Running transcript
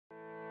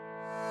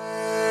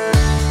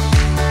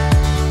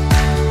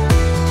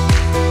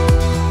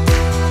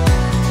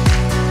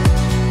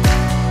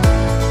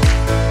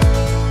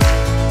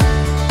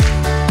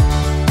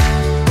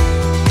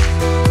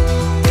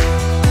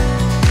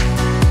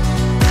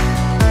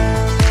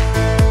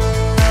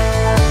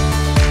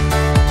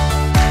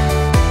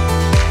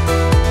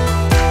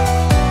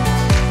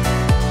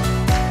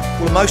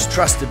most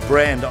trusted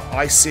brand,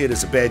 I see it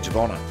as a badge of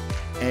honour,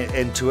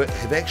 and to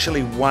have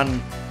actually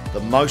won the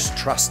most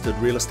trusted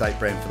real estate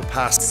brand for the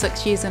past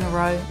 6 years in a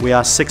row. We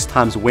are 6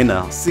 times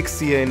winner.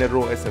 6 years in a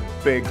row is a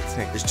big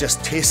thing. It's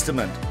just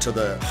testament to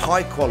the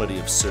high quality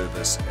of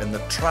service and the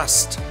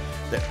trust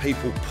that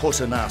people put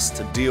in us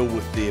to deal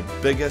with their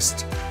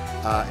biggest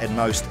and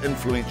most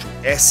influential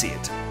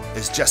asset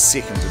is just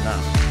second to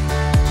none.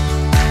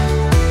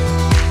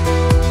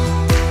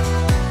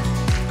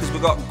 Because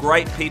we've got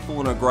great people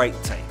and a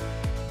great team.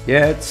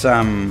 Yeah,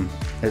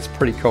 it's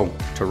pretty cool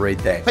to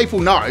read that. People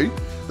know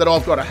that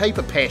I've got a heap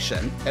of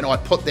passion and I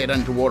put that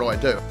into what I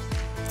do.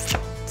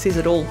 Says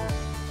it all.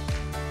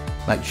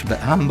 Makes you a bit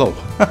humble.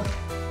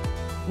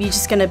 You're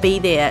just going to be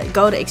there,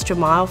 go the extra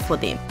mile for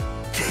them.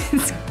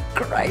 It's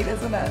great,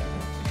 isn't it?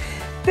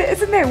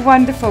 Isn't that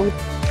wonderful?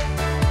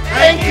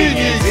 Thank you,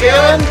 New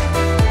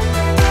Zealand!